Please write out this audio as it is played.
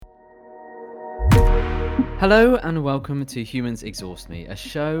Hello and welcome to Humans Exhaust Me, a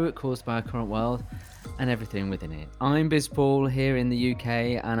show caused by our current world and everything within it. I'm Biz Paul here in the UK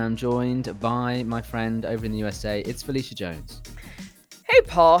and I'm joined by my friend over in the USA. It's Felicia Jones. Hey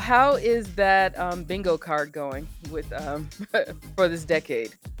Paul, how is that bingo card going with for this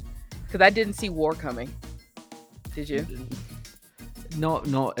decade? Because I didn't see war coming. Did you?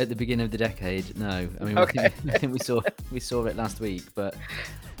 Not at the beginning of the decade, no. I mean, Okay. I think we saw it last week, but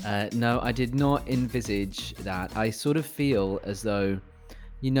no, I did not envisage that. I sort of feel as though,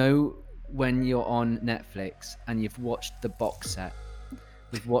 when you're on Netflix and you've watched the box set.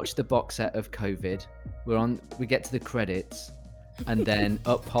 We've watched the box set of COVID. We get to the credits, and then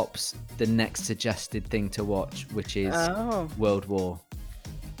up pops the next suggested thing to watch, which is Oh, World War.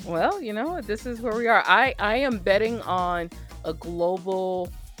 well, you know what? This is where we are. I am betting on a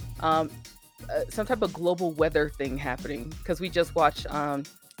global, um, some type of global weather thing happening because we just watched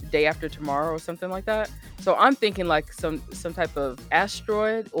Day After Tomorrow or something like that. So I'm thinking like some type of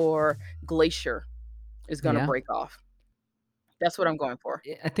asteroid or glacier is gonna Yeah, break off. That's what I'm going for.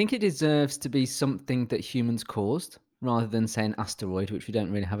 I think it deserves to be something that humans caused, rather than say an asteroid, which we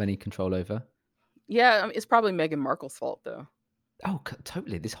don't really have any control over. Yeah, it's probably Meghan Markle's fault though. Oh,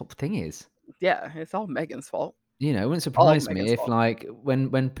 totally. This whole thing is. Yeah, it's all Meghan's fault. It wouldn't All of surprise me Meghan's if, fault. like, when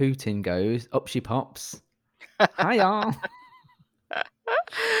Putin goes, up she pops. Hiya.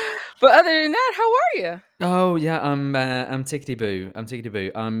 But other than that, how are you? Oh yeah, I'm tickety boo. I'm tickety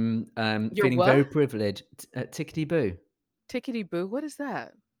boo. I'm You're feeling what? very privileged. Tickety boo. Tickety boo. What is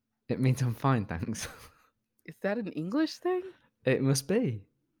that? It means I'm fine, thanks. Is that an English thing? It must be.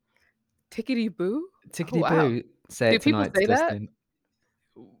 Tickety boo? Oh Tickety wow. boo. Say Do it people tonight, say that? Dustin.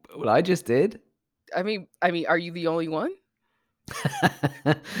 Well, I just did. I mean, are you the only one?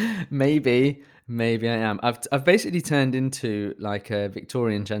 Maybe I am. I've basically turned into like a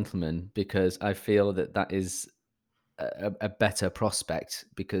Victorian gentleman because I feel that is a better prospect.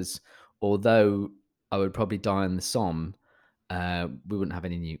 Because although I would probably die in the Somme, we wouldn't have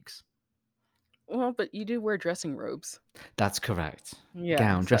any nukes. Well, but you do wear dressing robes. That's correct. Yeah.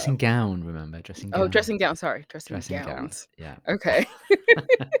 Gown, So, dressing gown. Remember, dressing oh, gown, dressing gown. Sorry, dressing dressing gown. gowns. Yeah. Okay.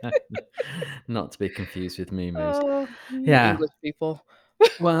 Not to be confused with moo. Oh, you Yeah. English people.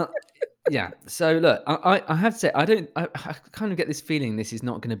 Well, yeah. So look, I have to say, I kind of get this feeling this is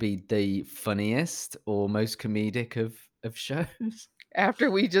not going to be the funniest or most comedic of shows. After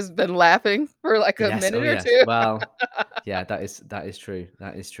we just been laughing for like a Yes. Oh minute or yes. two. Well, yeah. That is true.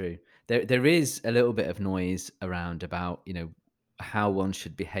 That is true. There is a little bit of noise around about how one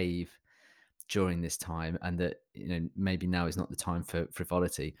should behave during this time, and that maybe now is not the time for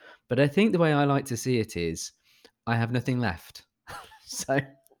frivolity. But I think the way I like to see it is I have nothing left. So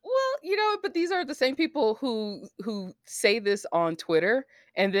Well, but these are the same people who say this on Twitter,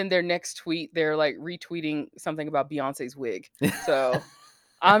 and then their next tweet they're like retweeting something about Beyonce's wig. So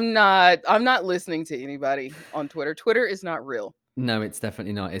I'm not listening to anybody on Twitter. Twitter is not real. no, it's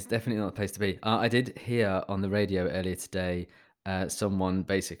definitely not. It's definitely not the place to be. I did hear on the radio earlier today someone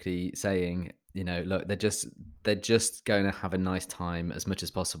basically saying, look, they're just going to have a nice time as much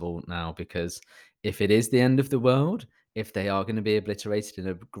as possible now, because if it is the end of the world, if they are going to be obliterated in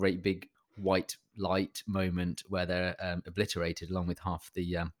a great big white light moment where they're obliterated along with half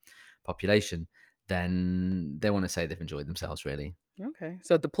the population, then they want to say they've enjoyed themselves. Really, Okay.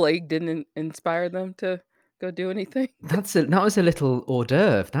 So the plague didn't inspire them to go do anything? that was a little hors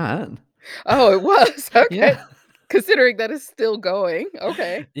d'oeuvre. That, Oh, it was. Okay. yeah. Considering that it's still going.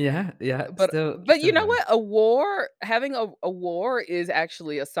 Okay. Yeah, yeah, But still you know going. what? A war, having a war is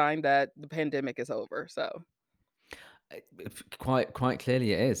actually a sign that the pandemic is over. So, Quite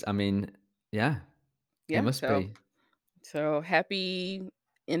clearly it is. I mean, yeah, it yeah. must So be. happy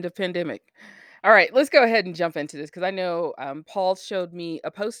end of pandemic. All right, let's go ahead and jump into this because I know Paul showed me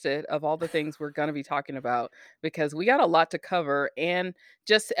a post-it of all the things we're going to be talking about because we got a lot to cover. And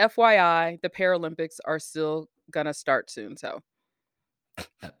just FYI, the Paralympics are still going to start soon. So,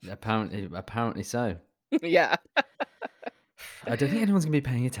 Apparently so. yeah. I don't think anyone's gonna be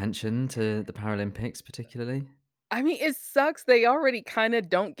paying attention to the Paralympics particularly. I mean, it sucks. They already kind of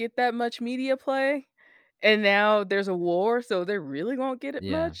don't get that much media play. And now there's a war, so they really won't get it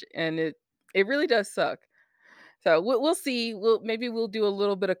Yeah. much. And it really does suck. So we'll see. We'll do a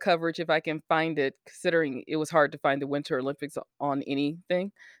little bit of coverage if I can find it, considering it was hard to find the Winter Olympics on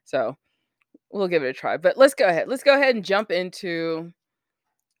anything. So we'll give it a try. But let's go ahead. Let's go ahead and jump into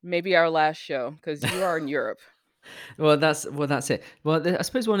maybe our last show because you are in Europe. Well, that's it. Well, I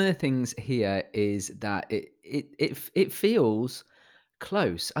suppose one of the things here is that it feels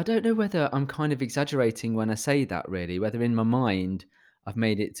close. I don't know whether I'm kind of exaggerating when I say that, really, whether in my mind I've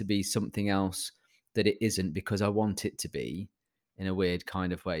made it to be something else that it isn't because I want it to be in a weird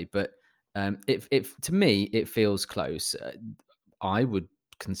kind of way. But it to me it feels close. I would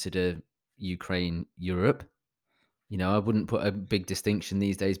consider Ukraine Europe. You know, I wouldn't put a big distinction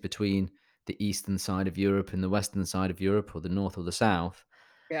these days between the eastern side of Europe and the western side of Europe, or the north or the south.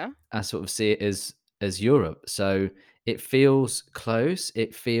 Yeah. I sort of see it as Europe. So it feels close.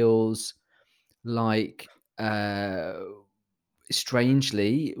 It feels like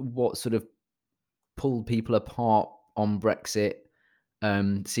strangely what sort of pulled people apart on Brexit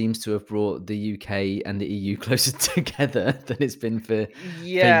seems to have brought the UK and the EU closer together than it's been for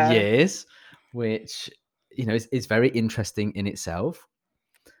Yeah. years, which is very interesting in itself.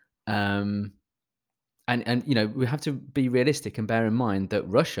 Um, and we have to be realistic and bear in mind that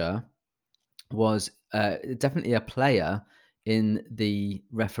Russia was definitely a player in the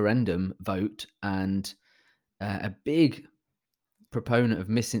referendum vote, and a big proponent of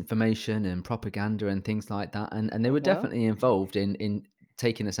misinformation and propaganda and things like that, and they were Well, definitely involved in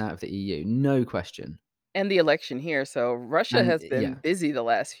taking us out of the EU, no question. and the election here, so Russia And has been yeah, busy the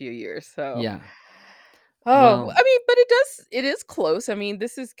last few years, so yeah. oh, Well, I mean, but it is close. I mean,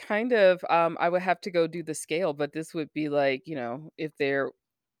 this is kind of, I would have to go do the scale, but this would be like, if there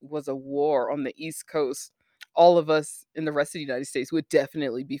was a war on the East Coast, all of us in the rest of the United States would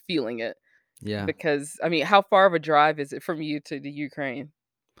definitely be feeling it yeah. because, I mean, how far of a drive is it from you to the Ukraine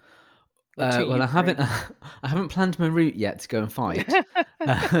or to Well, I haven't Ukraine? I haven't planned my route yet to go and fight,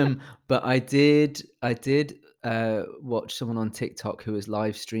 but I did watch someone on TikTok who was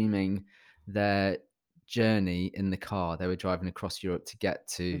live streaming their journey in the car. They were driving across Europe to get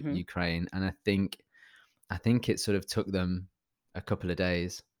to Mhm. Ukraine, and I think it sort of took them a couple of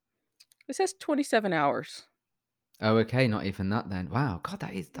days. It says 27 hours. Oh, okay, not even that then. Wow, God,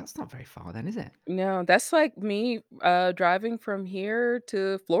 that's not very far then, is it? No, that's like me, driving from here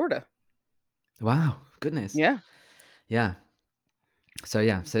to Florida. Wow, goodness. Yeah. Yeah. So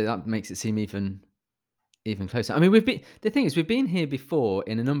that makes it seem even closer. I mean, the thing is, we've been here before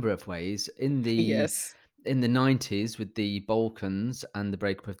in a number of ways. Yes. In the 90s with the Balkans and the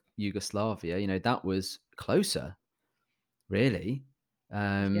breakup of Yugoslavia, that was closer, really.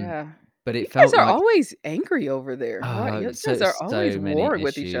 Um, Yeah. but You it guys felt are like always angry over there. Why you guys so are always so many warring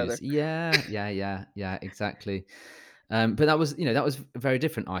with each issues. other. Yeah, yeah, yeah, yeah, exactly. But that was very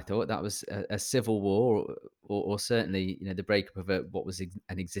different. I thought that was a civil war, or certainly the breakup of what was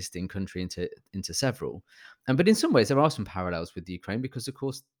an existing country into several. But in some ways, there are some parallels with the Ukraine because, of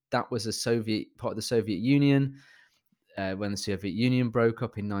course, that was a Soviet part of the Soviet Union. When the Soviet Union broke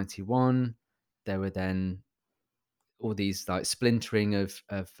up in '91, there were then all these like splintering of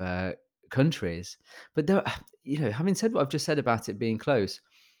countries. But there, having said what I've just said about it being close,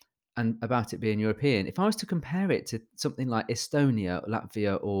 and about it being European, if I was to compare it to something like Estonia,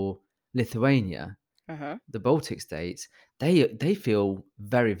 Latvia, or Lithuania, Uh-huh. the Baltic states, they feel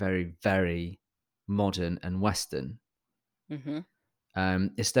very, very, very modern and Western. Mhm.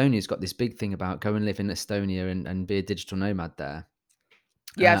 Estonia's got this big thing about go and live in Estonia and be a digital nomad there.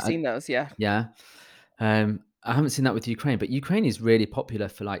 Yeah, I've I seen those, yeah. Yeah. I haven't seen that with Ukraine, but Ukraine is really popular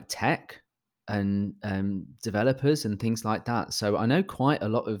for like tech and developers and things like that. So I know quite a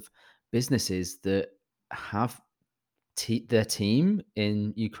lot of businesses that have their team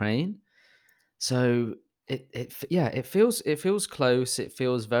in Ukraine. So it feels close. It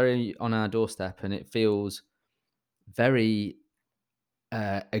feels very on our doorstep, and it feels very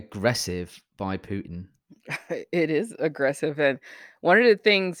aggressive by Putin. It is aggressive, and one of the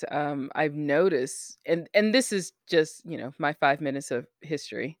things, I've noticed, and this is just, my 5 minutes of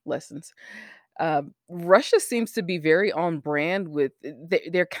history lessons. Russia seems to be very on brand with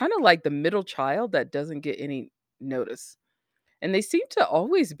they're kinda like the middle child that doesn't get any notice. And they seem to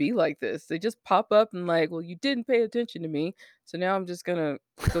always be like this. They just pop up and like, "Well, you didn't pay attention to me, so now I'm just gonna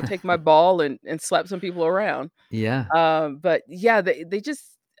go take my ball and slap some people around." Yeah, But yeah, they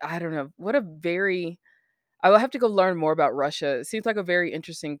just I don't know, what a very I will have to go learn more about Russia. It seems like a very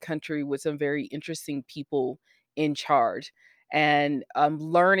interesting country with some very interesting people in charge, and,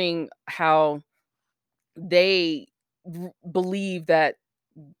 learning how they believe that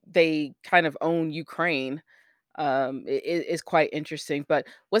they kind of own Ukraine is quite interesting. But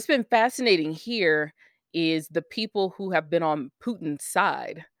what's been fascinating here is the people who have been on Putin's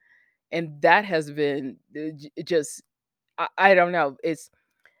side, and that has been just I don't know.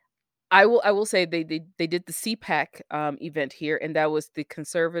 I will say they did the CPAC event here, and that was the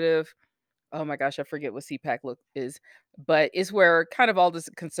conservative. Oh my gosh, I forget what CPAC look is, but it's where kind of all the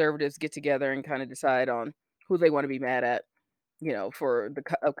conservatives get together and kind of decide on who they want to be mad at, for the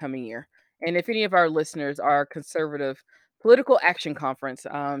upcoming year. And if any of our listeners are conservative political action conference,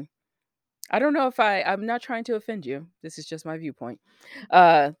 I don't know if I'm not trying to offend you. This is just my viewpoint.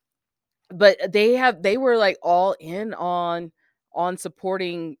 Uh, but they were, like, all in on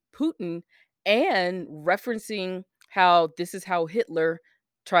supporting Putin and referencing how this is how Hitler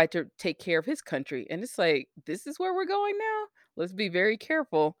tried to take care of his country, and it's like, "This is where we're going now? Let's be very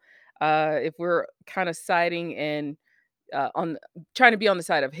careful, if we're kinda siding and, on trying to be on the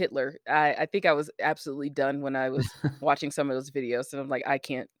side of Hitler." I think I was absolutely done when I was watching some of those videos, and I'm like, I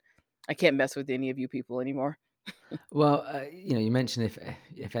can't mess with any of you people anymore." Well, you mentioned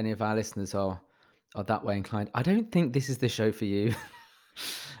if any of our listeners are that way inclined. I don't think this is the show for you.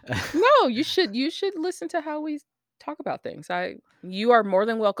 No, you should listen to how we talk about things. I You are more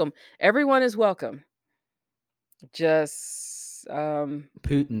than welcome. Everyone is welcome. Just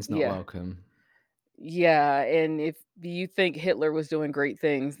Putin's not yeah. welcome. Yeah, and if you think Hitler was doing great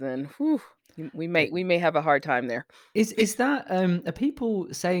things, then whew, Uh, we may have a hard time there. is that are people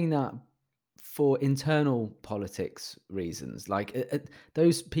saying that for internal politics reasons? Like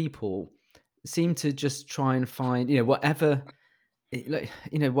those people seem to just try and find whatever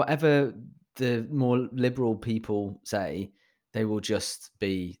whatever the more liberal people say, they will just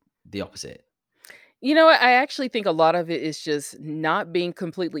be the opposite. You know what? I actually think a lot of it is just not being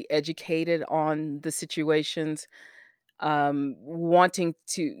completely educated on the situations, wanting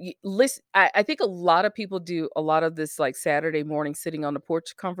to listen. I think a lot of people do a lot of this like Saturday morning sitting on the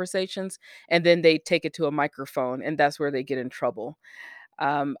porch conversations, and then they take it to a microphone, and that's where they get in trouble.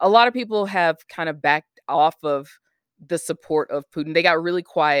 A lot of people have kind of backed off of the support of Putin. They got really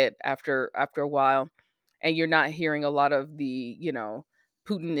quiet after a while, and you're not hearing a lot of the,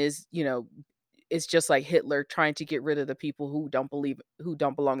 Putin is, is just like Hitler trying to get rid of the people who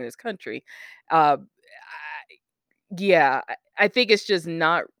don't belong in his country. Uh, yeah, I think it's just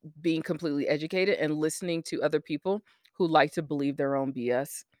not being completely educated and listening to other people who like to believe their own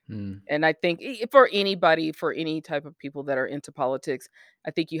BS. Hmm. And I think for anybody, for any type of people that are into politics,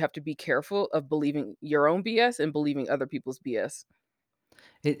 I think you have to be careful of believing your own BS and believing other people's BS.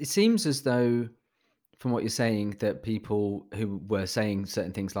 It seems as though, from what you're saying, that people who were saying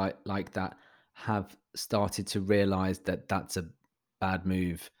certain things like that have started to realize that that's a bad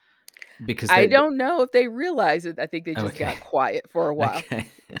move because I they. don't know if they realize it. I think they Oh, just okay. got quiet for a while. Okay.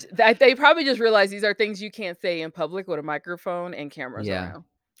 They probably just realized these are things you can't say in public with a microphone and cameras Yeah. around.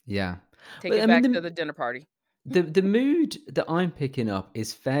 Yeah. Take But it I mean, back to the dinner party. the mood that I'm picking up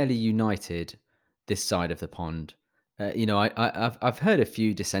is fairly united this side of the pond. I've heard a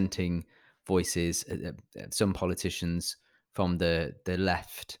few dissenting voices, some politicians from the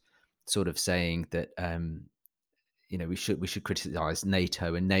left, sort of saying that we should criticize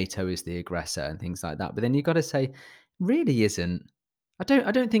NATO and NATO is the aggressor and things like that. But then you got to say, really isn't. I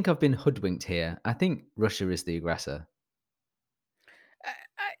don't think I've been hoodwinked here. I think Russia is the aggressor.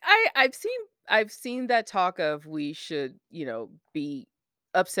 I've seen that talk of we should, be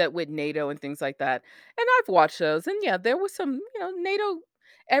upset with NATO and things like that. And I've watched those. And yeah, there was some, NATO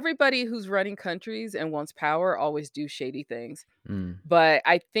everybody who's running countries and wants power always do shady things. Mm, But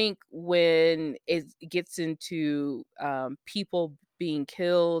I think when it gets into people being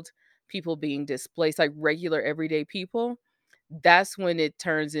killed, people being displaced, like regular everyday people, that's when it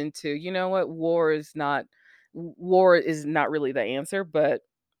turns into, you know what, war is not really the answer, but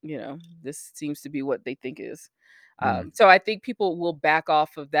this seems to be what they think is. mm. So I think people will back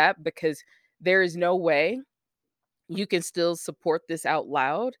off of that because there is no way you can still support this out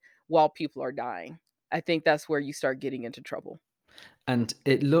loud while people are dying. I think that's where you start getting into trouble. And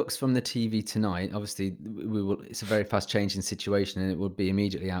it looks from the TV tonight, obviously, we will. It's a very fast changing situation, and it will be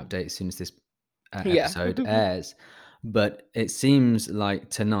immediately out of date as soon as this Yeah. episode airs. But it seems like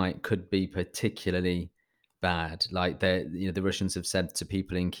tonight could be particularly bad. Like the Russians have said to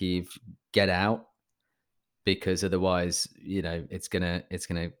people in Kiev, "Get out," because otherwise, it's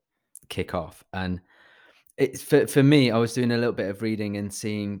gonna kick off. And it's for me, I was doing a little bit of reading and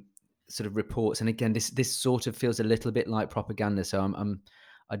seeing sort of reports, and again, this sort of feels a little bit like propaganda. So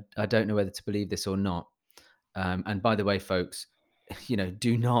I don't know whether to believe this or not. And by the way, folks,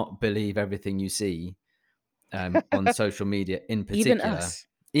 do not believe everything you see on social media, in Even particular. us.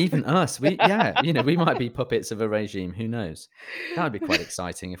 Even us, we might be puppets of a regime. Who knows? That would be quite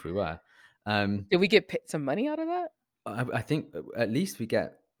exciting if we were. Um, Did we get some money out of that? I think at least we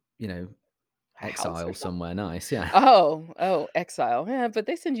get you know A house or exile something? somewhere nice. Yeah. Oh, exile. Yeah, but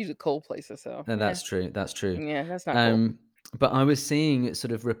they send you to cold places, so No, yeah. that's true. That's true. Yeah, that's not cool. Um, but I was seeing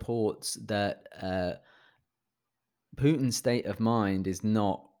sort of reports that Putin's state of mind is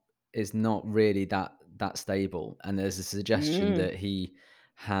not really that stable, and there's a suggestion Mm. that he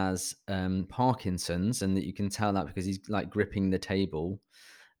has Parkinson's, and that you can tell that because he's like gripping the table.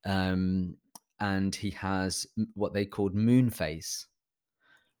 um, and he has what they called moon face,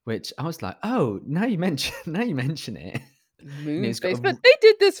 which I was like, oh, now you mention now you mention it. Moon He's got phase, a but they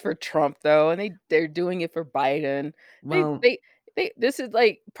did this for Trump though, and they're doing it for Biden. They well, they this is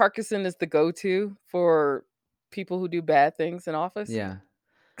like Parkinson is the go-to for people who do bad things in office. yeah,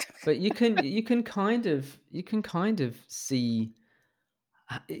 but you can kind of see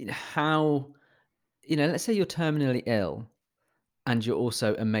how let's say you're terminally ill and you're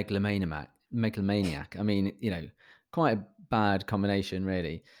also a megalomaniac. I mean, quite a bad combination,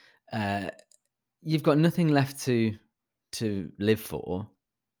 really. Uh, you've got nothing left to live for.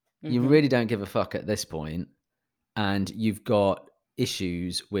 You Mhm. really don't give a fuck at this point, and you've got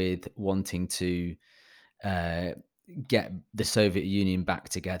issues with wanting to uh, get the Soviet Union back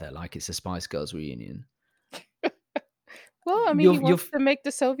together, like it's a Spice Girls reunion. Well, I mean, he You're wants to make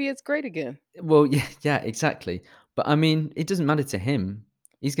the Soviets great again. well, yeah, yeah, exactly. But I mean, it doesn't matter to him.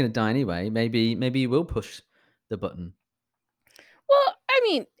 He's going to die anyway. Maybe he will push the button. Well, I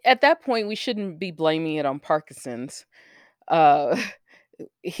mean, at that point, we shouldn't be blaming it on Parkinson's. Uh,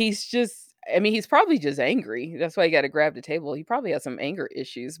 he's just I mean, he's probably just angry. That's why he gotta grab the table. He probably has some anger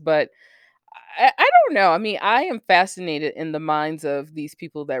issues, but I don't know. I mean, I am fascinated in the minds of these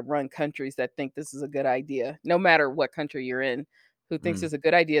people that run countries that think this is a good idea, no matter what country you're in, who thinks Mm, it's a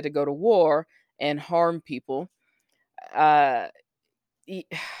good idea to go to war and harm people. Uh, e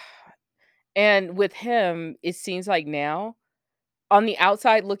and with him, it seems like now, on the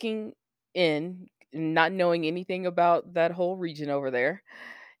outside looking in, not knowing anything about that whole region over there,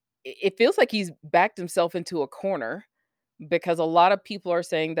 it feels like he's backed himself into a corner because a lot of people are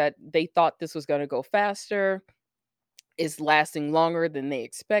saying that they thought this was gonna go faster, is lasting longer than they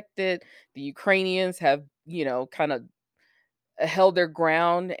expected. The Ukrainians have, kind of held their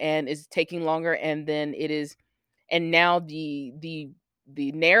ground and is taking longer, and then it is and now the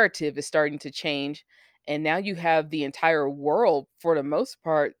narrative is starting to change, and now you have the entire world for the most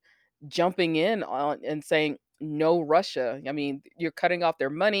part jumping in on and saying no Russia. I mean, you're cutting off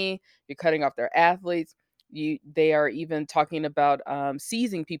their money, you're cutting off their athletes. They are even talking about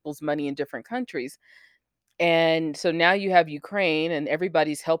seizing people's money in different countries. And so now you have Ukraine and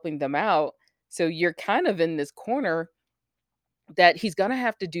everybody's helping them out. So you're kind of in this corner that he's going to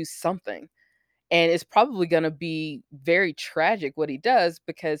have to do something. And it's probably going to be very tragic what he does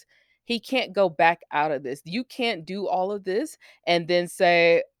because he can't go back out of this. You can't do all of this and then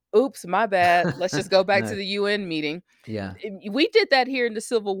say, oops, my bad. Let's just go back to no, the UN meeting. yeah, We did that here in the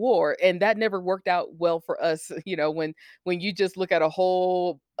Civil War, and that never worked out well for us. When you just look at a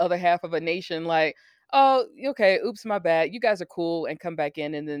whole other half of a nation, like, oh, okay, oops, my bad. You guys are cool, and come back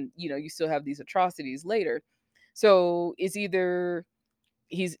in, and then you still have these atrocities later. So it's either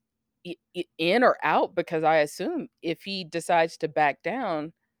he's in or out because I assume if he decides to back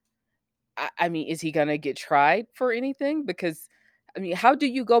down, I mean, is he gonna get tried for anything? Because I mean, how do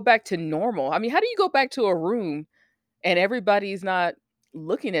you go back to normal? I mean, how do you go back to a room and everybody's not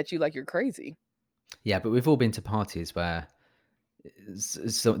looking at you like you're crazy? yeah. But we've all been to parties where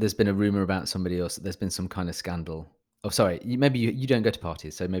so there's been a rumor about somebody else. There's been some kind of scandal. Oh, sorry. Maybe you don't go to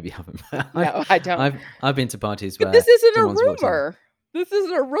parties, so maybe you haven't. I've No, I don't. I've been to parties But where this isn't a someone's walked in. rumor. This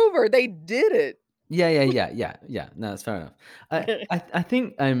isn't a rumor. They did it. Yeah, yeah, yeah, yeah, yeah. No, that's fair enough. I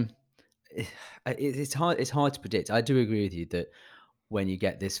think it's hard to predict. I do agree with you that when you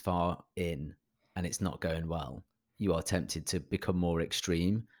get this far in and it's not going well, you are tempted to become more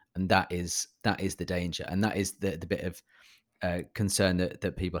extreme, and that is the danger, and that is the bit of concern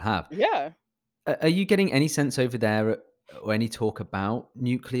that people have. Yeah. Are you getting any sense over there or any talk about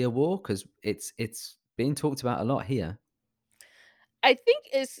nuclear war? Because it's being talked about a lot here. I think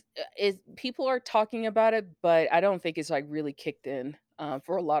is people are talking about it, but I don't think it's like really kicked in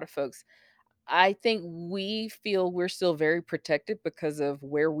for a lot of folks. I think we feel we're still very protected because of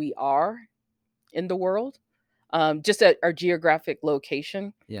where we are in the world, just at our geographic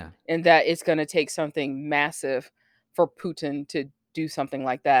location, Yeah, and that it's going to take something massive for Putin to do something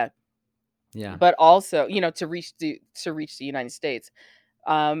like that. yeah, But also, to reach the United States.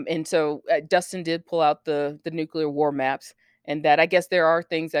 And so Dustin did pull out the nuclear war maps, and that I guess there are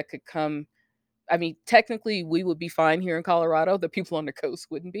things that could come. I mean, technically, we would be fine here in Colorado. The people on the coast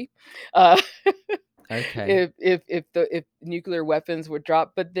wouldn't be, uh, okay, if nuclear weapons were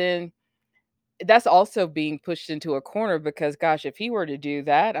dropped. But then that's also being pushed into a corner because, gosh, if he were to do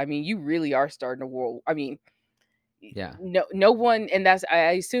that, I mean, you really are starting a war. I mean, yeah, no one, and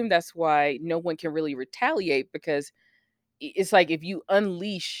I assume that's why no one can really retaliate because it's like if you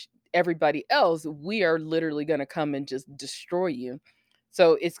unleash everybody else, we are literally going to come and just destroy you.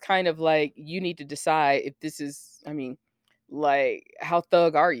 So it's kind of like you need to decide if this is, I mean, Like, how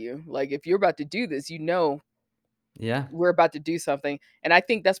thug are you? Like, if you're about to do this, you know Yeah. we're about to do something. And I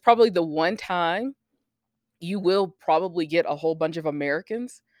think that's probably the one time you will probably get a whole bunch of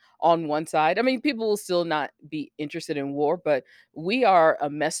Americans on one side. I mean, people will still not be interested in war, but we are a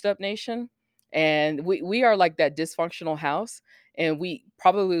messed up nation, and we are like that dysfunctional house, and we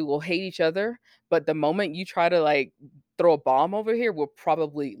probably will hate each other, but the moment you try to like throw a bomb over here, we'll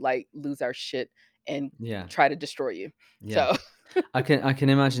probably like lose our shit and Yeah. try to destroy you. Yeah. So, I can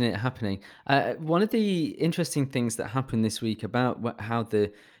imagine it happening. One of the interesting things that happened this week about how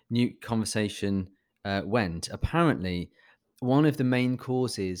the nuke conversation went. Apparently, one of the main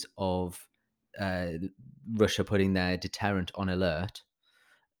causes of uh, Russia putting their deterrent on alert,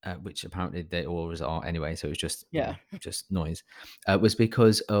 which apparently they always are anyway, so it was just yeah. just noise, was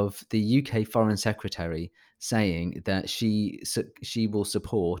because of the UK Foreign Secretary saying that she will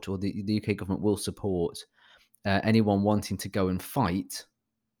support, or the UK government will support anyone wanting to go and fight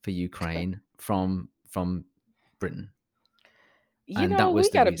for Ukraine from Britain, You and that know, was we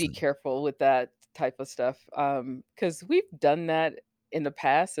the gotta be reason. careful with that type of stuff, because 'cause we've done that in the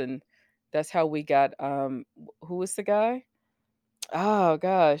past, and that's how we got, who was the guy? Oh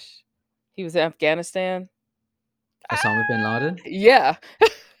gosh, he was in Afghanistan. Osama bin Ah! Laden. Yeah.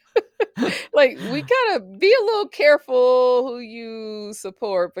 Like, we gotta be a little careful who you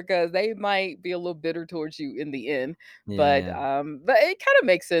support because they might be a little bitter towards you in the end, Yeah, yeah, but it kinda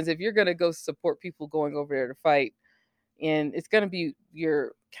makes sense if you're gonna go support people going over there to fight, and it's going to be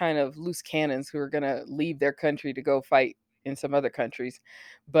your kind of loose cannons who are going to leave their country to go fight in some other countries.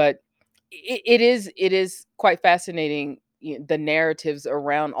 But it is quite fascinating, the narratives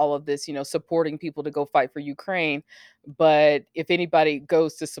around all of this, supporting people to go fight for Ukraine. But if anybody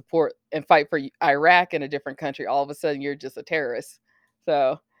goes to support and fight for Iraq in a different country, all of a sudden you're just a terrorist.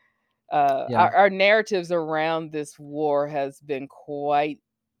 So yeah. our narratives around this war has been quite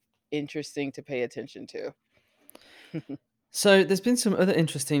interesting to pay attention to. So there's been some other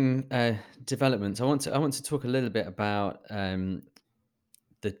interesting developments. I want to talk a little bit about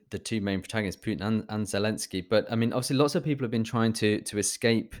the two main protagonists, Putin and Zelensky. But I mean, obviously, lots of people have been trying to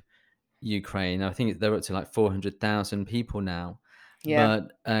escape Ukraine. I think they're up to like 400,000 people now. Yeah.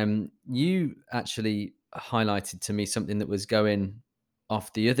 But you actually highlighted to me something that was going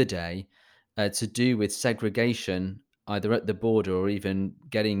off the other day to do with segregation, either at the border or even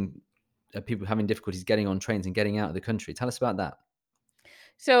getting people having difficulties getting on trains and getting out of the country. Tell us about that.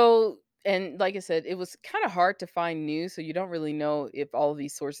 So, and like I said, it was kind of hard to find news, so you don't really know if all of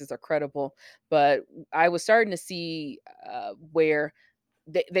these sources are credible. But I was starting to see where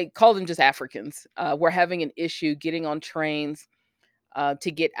they call them just Africans. Were having an issue getting on trains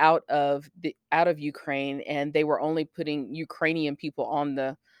to get out of Ukraine, and they were only putting Ukrainian people on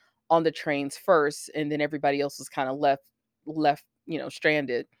the trains first, and then everybody else was kind of left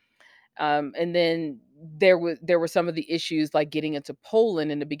stranded. And then there were some of the issues like getting into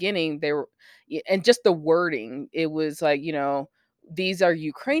Poland in the beginning. And just the wording, it was like, these are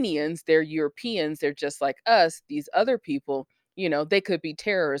Ukrainians, they're Europeans, they're just like us. These other people, they could be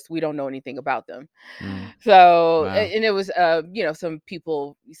terrorists. We don't know anything about them. Mm, So, wow. and it was, some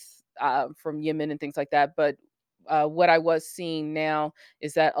people from Yemen and things like that. But what I was seeing now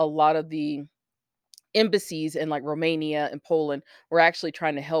is that a lot of the embassies in like Romania and Poland were actually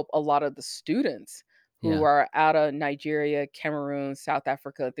trying to help a lot of the students who Yeah. are out of Nigeria, Cameroon, South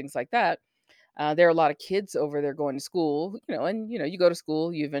Africa, things like that. There are a lot of kids over there going to school, and you go to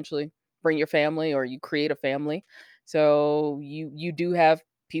school, you eventually bring your family or you create a family. So you do have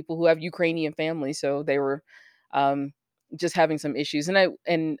people who have Ukrainian families, so they were um, just having some issues.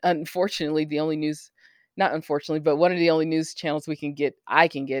 And unfortunately, the only news, not unfortunately, but one of the only news channels I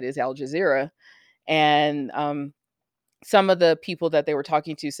can get is Al Jazeera, and some of the people that they were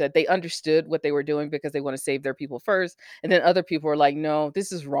talking to said they understood what they were doing because they want to save their people first, and then other people were like, no,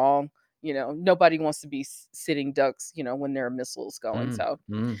 this is wrong. Nobody wants to be sitting ducks, when there are missiles going. Mm, So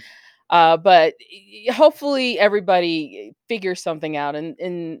mm, but hopefully everybody figures something out,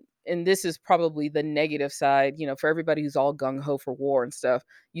 and this is probably the negative side, for everybody who's all gung-ho for war and stuff.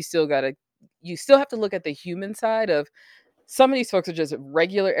 You still have to look at the human side of some of these folks are just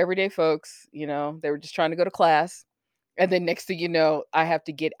regular everyday folks. They were just trying to go to class, and then next thing you know, I have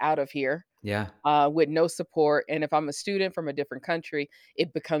to get out of here yeah. with no support. And if I'm a student from a different country,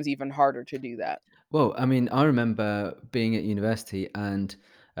 it becomes even harder to do that. Well, I mean, I remember being at university and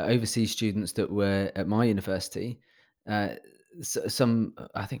overseas students that were at my university. Uh,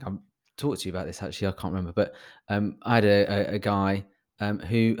 I think I talked to you about this actually. I can't remember, but I had a guy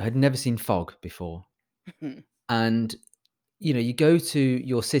who had never seen fog before, and you go to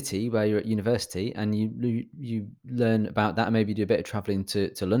your city where you're at university and you learn about that and maybe do a bit of traveling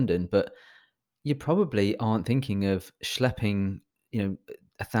to London, but you probably aren't thinking of schlepping,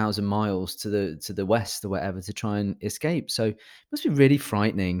 1,000 miles to the west or whatever to try and escape. So it must be really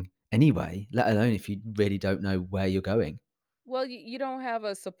frightening anyway, let alone if you really don't know where you're going. Well, you don't have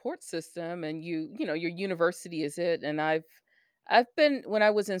a support system, and your university is it. And I've been when I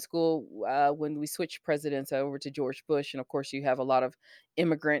was in school, when we switched presidents over to George Bush, and of course you have a lot of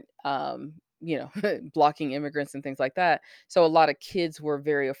immigrant, blocking immigrants and things like that. So a lot of kids were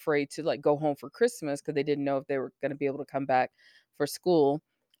very afraid to like go home for Christmas because they didn't know if they were going to be able to come back for school.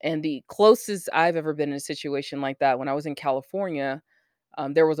 And the closest I've ever been in a situation like that when I was in California,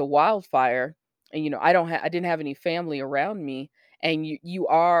 there was a wildfire, and I didn't have any family around me, and you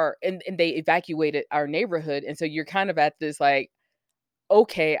are and they evacuated our neighborhood, and so you're kind of at this like,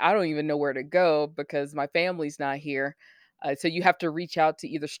 okay, I don't even know where to go because my family's not here. So you have to reach out to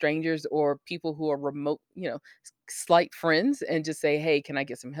either strangers or people who are remote, slight friends, and just say, hey, can I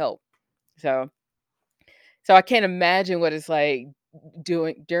get some help? So so I can't imagine what it's like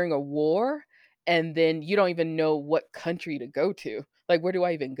doing during a war, and then you don't even know what country to go to. Like, where do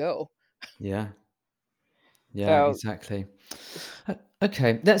I even go? Yeah. Yeah, So exactly.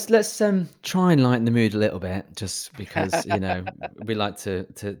 Okay, let's try and lighten the mood a little bit, just because we like to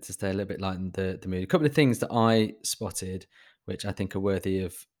stay a little bit light in the mood. A couple of things that I spotted, which I think are worthy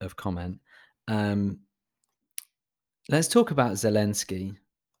of comment. Um, let's talk about Zelensky,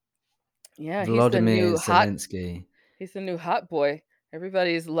 yeah, Volodymyr Zelensky. he's the new hot boy.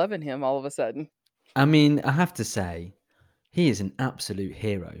 Everybody's loving him all of a sudden. I mean, I have to say, he is an absolute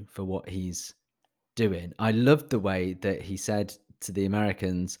hero for what he's doing. I loved the way that he said to the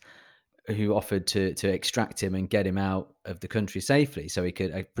Americans who offered to extract him and get him out of the country safely so he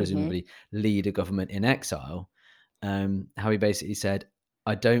could, Mhm. presumably lead a government in exile, how he basically said,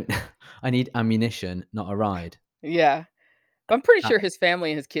 "I don't I need ammunition, not a ride." Yeah. I'm pretty Uh, sure his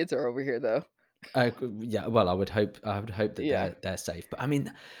family and his kids are over here though. yeah, well, I would hope that Yeah. they're safe, but I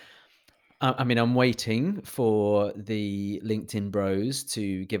mean, I'm waiting for the LinkedIn Bros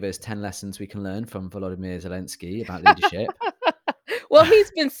to give us 10 lessons we can learn from Volodymyr Zelensky about leadership. Well,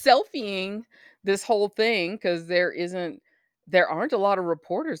 he's been selfieing this whole thing because there aren't a lot of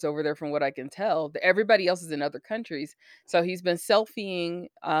reporters over there from what I can tell. Everybody else is in other countries. So he's been selfieing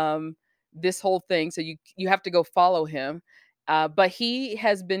this whole thing. So you have to go follow him. But he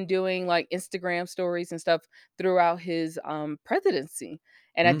has been doing like Instagram stories and stuff throughout his presidency.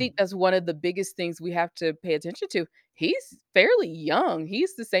 And I think Mm, that's one of the biggest things we have to pay attention to. He's fairly young.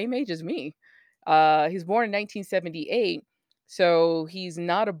 He's the same age as me. He's born in 1978, so he's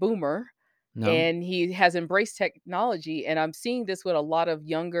not a boomer, no, and he has embraced technology. And I'm seeing this with a lot of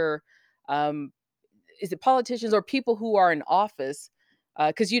younger, um, is it politicians or people who are in office?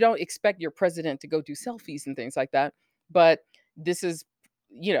 Because you don't expect your president to go do selfies and things like that. But this is,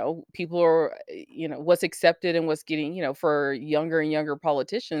 people are, what's accepted and what's getting, for younger and younger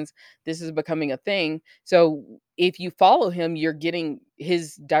politicians, this is becoming a thing. So if you follow him, you're getting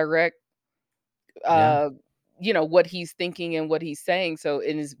his direct yeah, uh, what he's thinking and what he's saying. So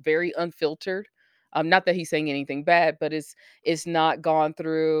it is very unfiltered. Not that he's saying anything bad, but it's not gone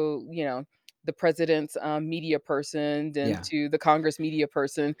through, the president's media person, then yeah. to the Congress media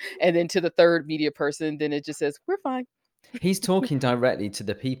person, and then to the third media person. Then it just says, we're fine. He's talking directly to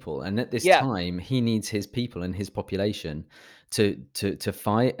the people, and at this Yeah. time, he needs his people and his population to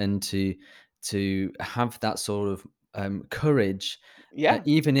fight and to have that sort of courage, Yeah.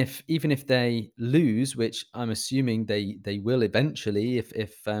 even if they lose, which I'm assuming they will eventually,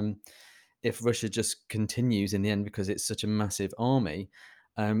 if Russia just continues in the end because it's such a massive army.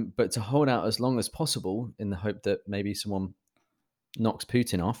 But to hold out as long as possible in the hope that maybe someone knocks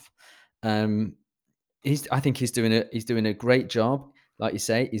Putin off. Um, I think he's doing a great job. Like you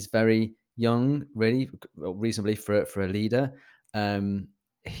say, he's very young, really, well, reasonably for a leader. My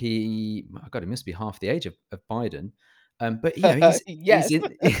God, he must be half the age of Biden. But he's Yes.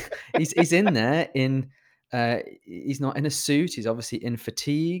 in he's in there he's not in a suit. He's obviously in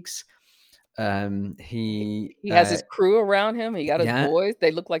fatigues. he, He he has his crew around him. He got his Yeah, boys.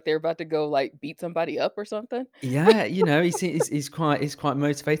 They look like they're about to go like beat somebody up or something. yeah, he's quite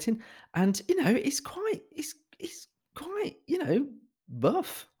motivating, and he's quite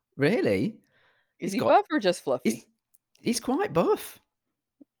buff. Really, Is he's he got buff or just he's fluffy? he's quite buff.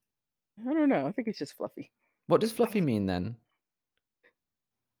 I don't know. I think it's just fluffy. What does fluffy mean then?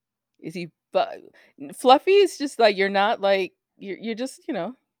 Is he fluffy is just like you're not like you're just, you're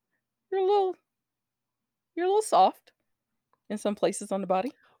a little you're a little soft in some places on the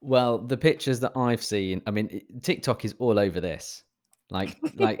body. Well, the pictures that I've seen, I mean, TikTok is all over this.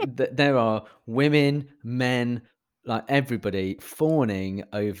 There are women, men, like everybody fawning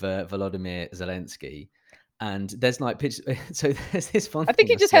over Volodymyr Zelensky, and there's like pictures. So there's this one I think thing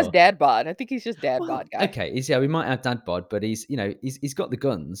he I just has saw. dad bod. I think he's just dad bod Well, guy. okay, he's yeah, we might have dad bod, but he's got the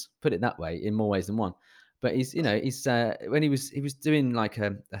guns. Put it that way, in more ways than one. But he's when he was doing like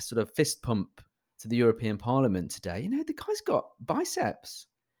a sort of fist pump to the European Parliament today. The guy's got biceps.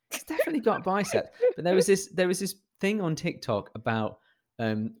 He's definitely got biceps. But there was this thing on TikTok about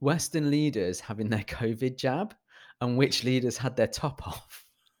Western leaders having their COVID jab, and which leaders had their top off.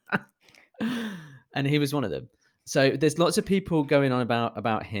 And he was one of them. So there's lots of people going on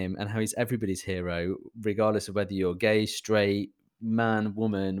about him and how he's everybody's hero, regardless of whether you're gay, straight, man,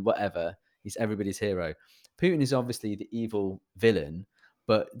 woman, whatever. He's everybody's hero. Putin is obviously the evil villain,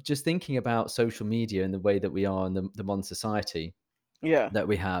 but just thinking about social media and the way that we are in the modern society, Yeah. that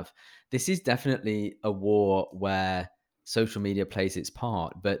we have. This is definitely a war where social media plays its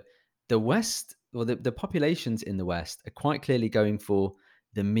part, but the West, or the populations in the West, are quite clearly going for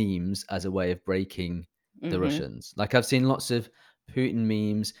the memes as a way of breaking the Mhm. Russians. Like I've seen lots of Putin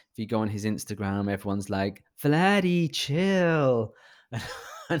memes. If you go on his Instagram, everyone's like, Vladdy, chill.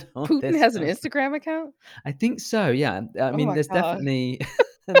 And all Putin this has an stuff. Instagram account? I think so, yeah. I Oh mean, my there's god. definitely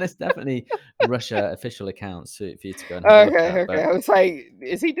there's definitely Russia official accounts for you to go and have a look Okay, at. okay. But I was like,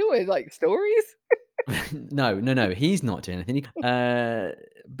 is he doing, like, stories? no, no, no, he's not doing anything.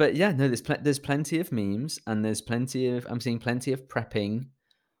 But yeah, no, there's plenty of memes, and there's plenty of I'm seeing plenty of prepping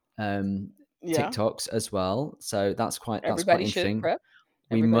um, Yeah. TikToks as well. So that's quite Everybody should interesting. prep.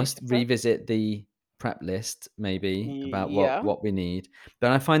 We Everybody must should prep. revisit the prep list maybe about what Yeah. what we need.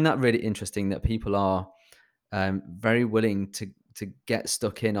 But I find that really interesting that people are very willing to get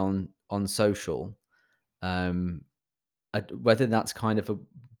stuck in on social. Um, whether that's kind of a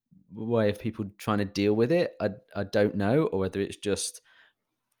way of people trying to deal with it, I don't know, or whether it's just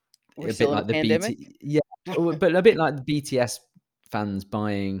We're a bit still in a like the pandemic. yeah, but a bit like the BTS fans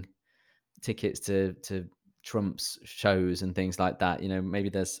buying tickets to Trump's shows and things like that. Maybe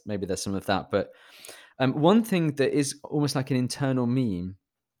there's some of that. But one thing that is almost like an internal meme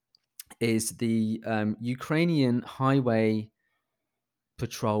is the Ukrainian highway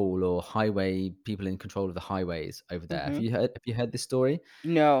patrol, or highway people in control of the highways over there. Have Mhm. you heard this story?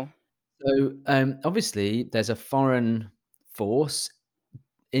 No. So, obviously, there's a foreign force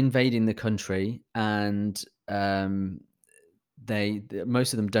invading the country, and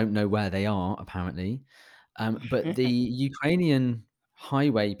most of them don't know where they are, apparently. But the Ukrainian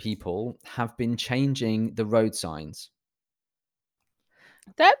highway people have been changing the road signs.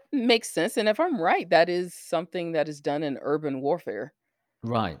 That makes sense, and if I'm right, that is something that is done in urban warfare.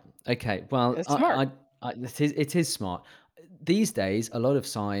 Right. Okay. Well, It's smart. it is smart. These days, a lot of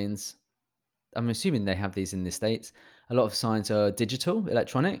signs. I'm assuming they have these in the States. A lot of signs are digital,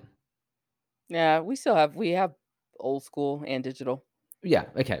 electronic. Yeah, we have old school and digital. Yeah,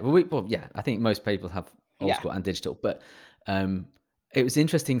 okay. Well, yeah, I think most people have old Yeah. school and digital, but, um, it was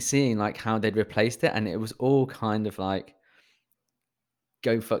interesting seeing, like, how they'd replaced it, and it was all kind of like,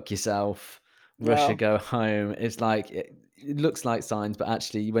 "Go fuck yourself," "Russia, No. go home." It's like it looks like signs, but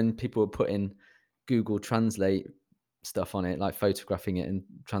actually when people were putting Google Translate stuff on it, like photographing it and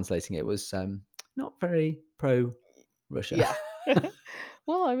translating it, it was, not very pro Russia. Yeah.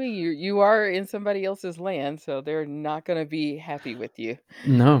 Well, I mean, you are in somebody else's land, so they're not gonna be happy with you.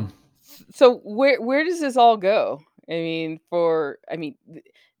 No. So where does this all go?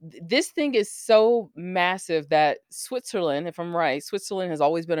 This thing is so massive that Switzerland, if I'm right, Switzerland has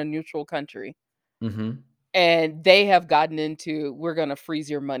always been a neutral country, Mhm. and they have gotten into, "We're gonna freeze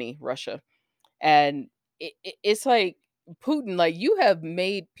your money, Russia." And it's like Putin, like, you have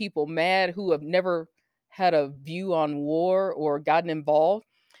made people mad who have never had a view on war or gotten involved.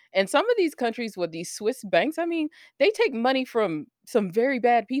 And some of these countries with these Swiss banks, I mean, they take money from some very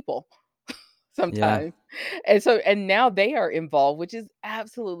bad people Yeah. sometimes. And now they are involved, which is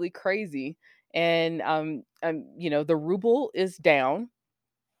absolutely crazy. And the ruble is down.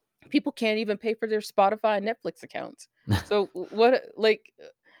 People can't even pay for their Spotify and Netflix accounts. So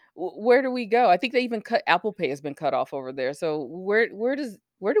where do we go? I think they even cut Apple Pay has been cut off over there. So where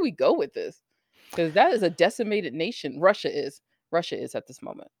do we go with this? Because that is a decimated nation. Russia is at this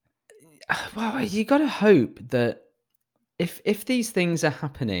moment. Well, you gotta hope that if these things are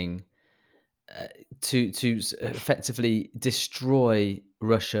happening, uh, to effectively destroy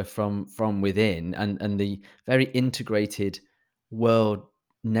Russia from within, and the very integrated world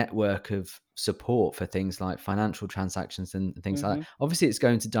network of support for things like financial transactions and things like Hmm. that. Obviously, it's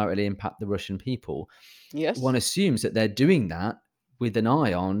going to directly impact the Russian people. One Yes. assumes that they're doing that with an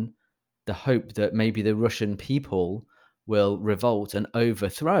eye on the hope that maybe the Russian people will revolt and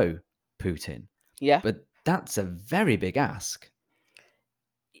overthrow Putin. Yeah. But that's a very big ask.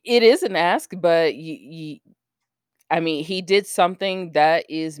 It is an ask, but I mean, he did something that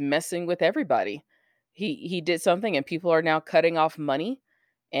is messing with everybody. He did something and people are now cutting off money,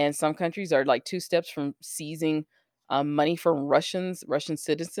 and some countries are like 2 steps from seizing, money from Russian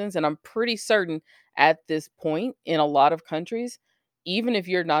citizens, and I'm pretty certain at this point in a lot of countries, even if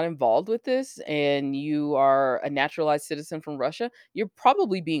you're not involved with this and you are a naturalized citizen from Russia, you're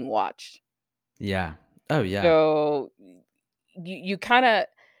probably being watched. Yeah. Oh, yeah. So you kinda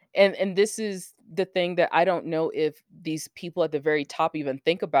and this is the thing that I don't know if these people at the very top even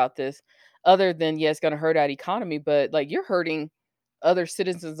think about this other than, yeah, it's gonna hurt our economy, but, like, you're hurting other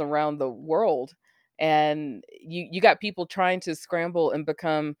citizens around the world, and you got people trying to scramble and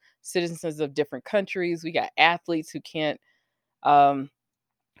become citizens of different countries. We got athletes um,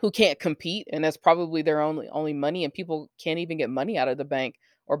 who can't compete, and that's probably their only money, and people can't even get money out of the bank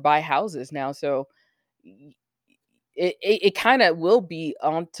or buy houses now, so it kinda will be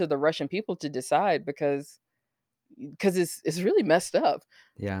on to the Russian people to decide because it's really messed up.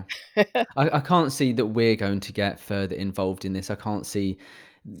 Yeah. I can't see that we're going to get further involved in this. I can't see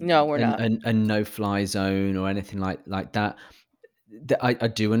No, we're an not. a no-fly zone or anything like that. I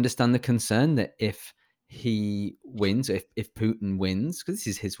do understand the concern that if he wins, if Putin wins, because this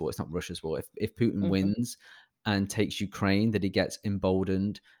is his war, it's not Russia's war. If Putin Mhm. wins and takes Ukraine, that he gets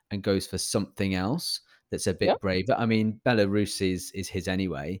emboldened and goes for something else that's a Yep. bit braver. I mean, Belarus is his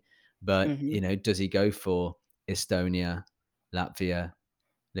anyway, but Mhm. does he go for Estonia, Latvia,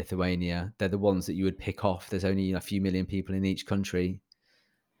 Lithuania? They're the ones that you would pick off. There's only a few million people in each country.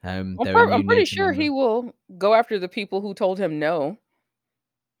 They're a I'm new pretty NATO sure he member. will go after the people who told him no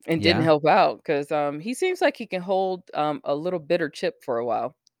and didn't Yeah. help out because he seems like he can hold, a little bitter chip for a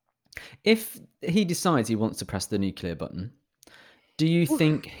while. If he decides he wants to press the nuclear button, do you Oof.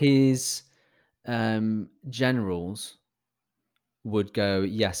 think his generals would go,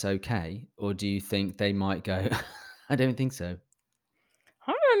 yes, okay? Or do you think they might go, I don't think so?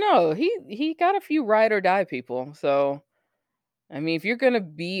 I don't know. He got a few ride or die people, so I mean, if you're gonna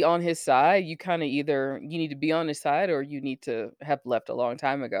be on his side, you kinda either you need to be on his side or you need to have left a long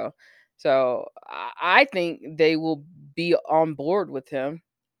time ago. So, I think they will be on board with him.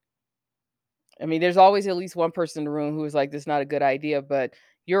 I mean, there's always at least one person in the room who is like, "This is not a good idea," but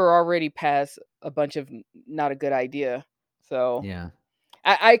you're already past a bunch of not a good idea. So, Yeah.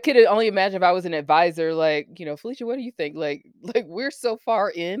 I could only imagine if I was an advisor, like, "Felicia, what do you think?" Like, we're so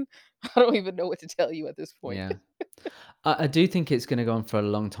far in, I don't even know what to tell you at this point. Yeah. I do think it's going to go on for a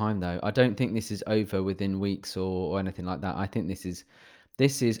long time, though. I don't think this is over within weeks or anything like that. I think this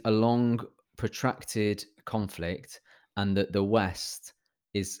is a long, protracted conflict, and that the West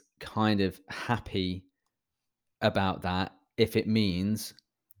is kind of happy about that if it means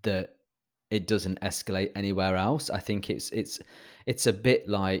that it doesn't escalate anywhere else. I think it's a bit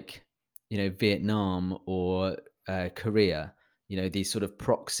like Vietnam or Korea. These sort of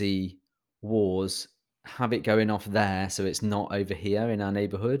proxy wars, have it going off there so it's not over here in our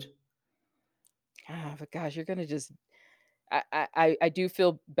neighborhood. But gosh, you're gonna just I do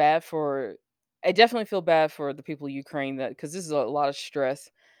feel bad for I definitely feel bad for the people of Ukraine that because this is a lot of stress.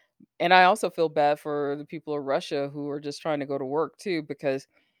 And I also feel bad for the people of Russia who are just trying to go to work too, because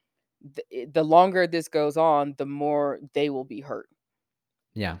the longer this goes on, the more they will be hurt.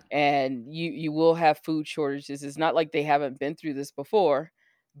 Yeah, And you will have food shortages. It's not like they haven't been through this before,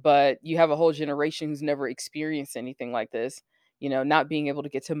 but you have a whole generation who's never experienced anything like this. Not being able to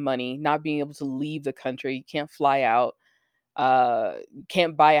get to money, not being able to leave the country, you can't fly out,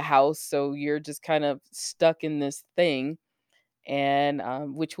 can't buy a house, so you're just kind of stuck in this thing, and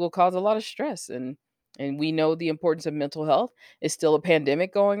which will cause a lot of stress. And we know the importance of mental health. It's still a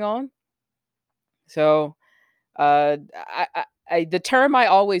pandemic going on, so the term I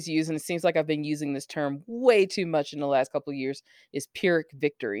always use, and it seems like I've been using this term way too much in the last couple of years, is Pyrrhic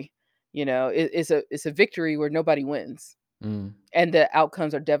victory. It's a victory where nobody wins, mm, and the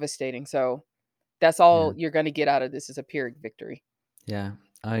outcomes are devastating. So that's yeah, all you're going to get out of this is a Pyrrhic victory. yeah.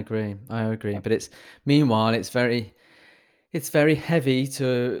 I agree. I agree. Yeah. But meanwhile, it's very heavy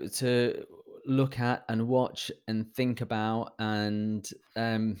to look at and watch and think about, and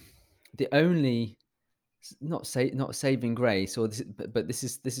the only not saving grace, or but this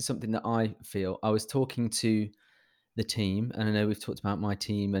is something that I feel. I was talking to the team, and I know we've talked about my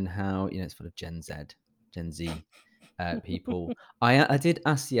team and how it's full of Gen Z people. I did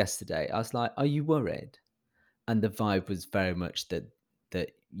ask yesterday. I was like, "Are you worried?" And the vibe was very much that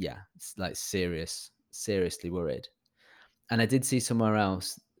yeah, it's like seriously worried. And I did see somewhere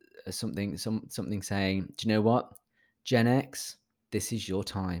else something saying, "Do you know what? Gen X, this is your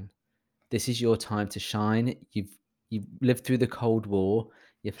time. This is your time to shine. You've lived through the Cold War.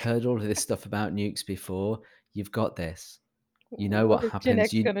 You've heard all of this stuff about nukes before. You've got this. You know what What is Gen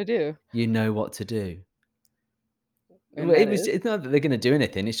happens. X gonna do? You know what to do." And Well, that is? it's not that they're gonna do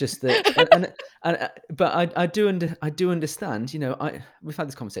anything, it's just that but I do understand, we've had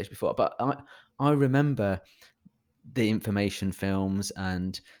this conversation before, but I remember the information films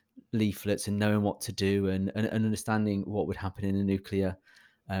and leaflets and knowing what to do and understanding what would happen in a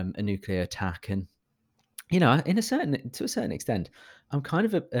nuclear attack. And, in a certain to a certain extent, I'm kind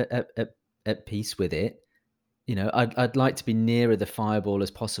of at peace with it. I'd like to be nearer the fireball as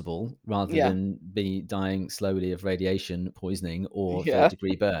possible rather Yeah, than be dying slowly of radiation poisoning or yeah,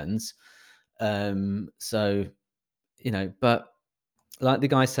 third-degree burns. So, but like the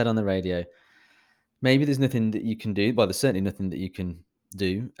guy said on the radio, maybe there's nothing that you can do. Well, there's certainly nothing that you can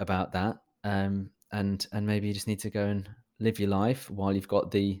do about that. And maybe you just need to go and live your life while you've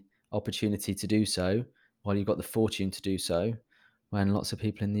got the opportunity to do so, while you've got the fortune to do so, when lots of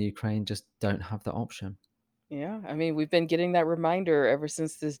people in the Ukraine just don't have that option. yeah. I mean, we've been getting that reminder ever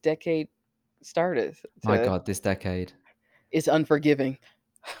since this decade started My to God, this decade. it's unforgiving.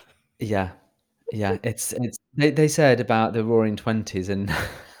 Yeah. Yeah, it's they said about the Roaring Twenties and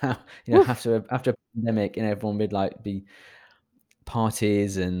how, Oof. after a pandemic, everyone would, like, be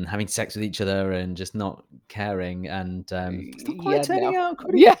parties and having sex with each other and just not caring, and, it's not quite Yeah, turning no. out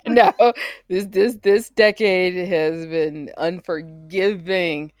according Yeah, to no. This decade has been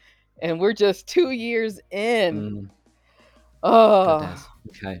unforgiving, and we're just 2 years in. mm, Oh, goodness.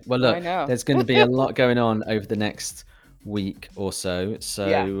 Okay. Well, I look, know. there's gonna be a lot going on over the next week or so, Yeah,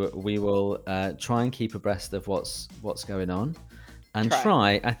 so we will, try and keep abreast of what's going on, and try.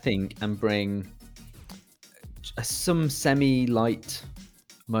 try, I think, and bring some semi-light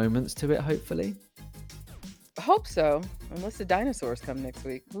moments to it, hopefully. Hope so, unless the dinosaurs come next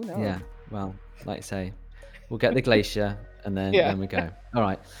week. Who knows? Yeah, well, like I say, we'll get the glacier and then Yeah. then we go. All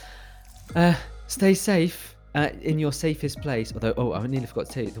right. Stay safe in your safest place. Although, I nearly forgot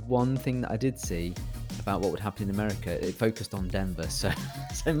to tell you the one thing that I did see about what would happen in America. It focused on Denver, so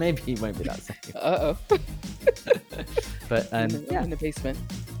so maybe it won't be that safe. Uh-oh. But I'm yeah, in the basement.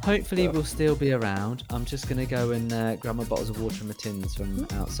 hopefully So we'll still be around. I'm just gonna go and grab my bottles of water and my tins from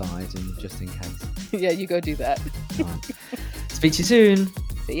outside, and just in case. yeah, you go do that. All right. Speak to you soon.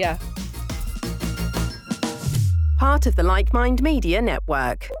 See ya. Part of the Like Mind Media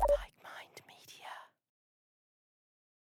Network.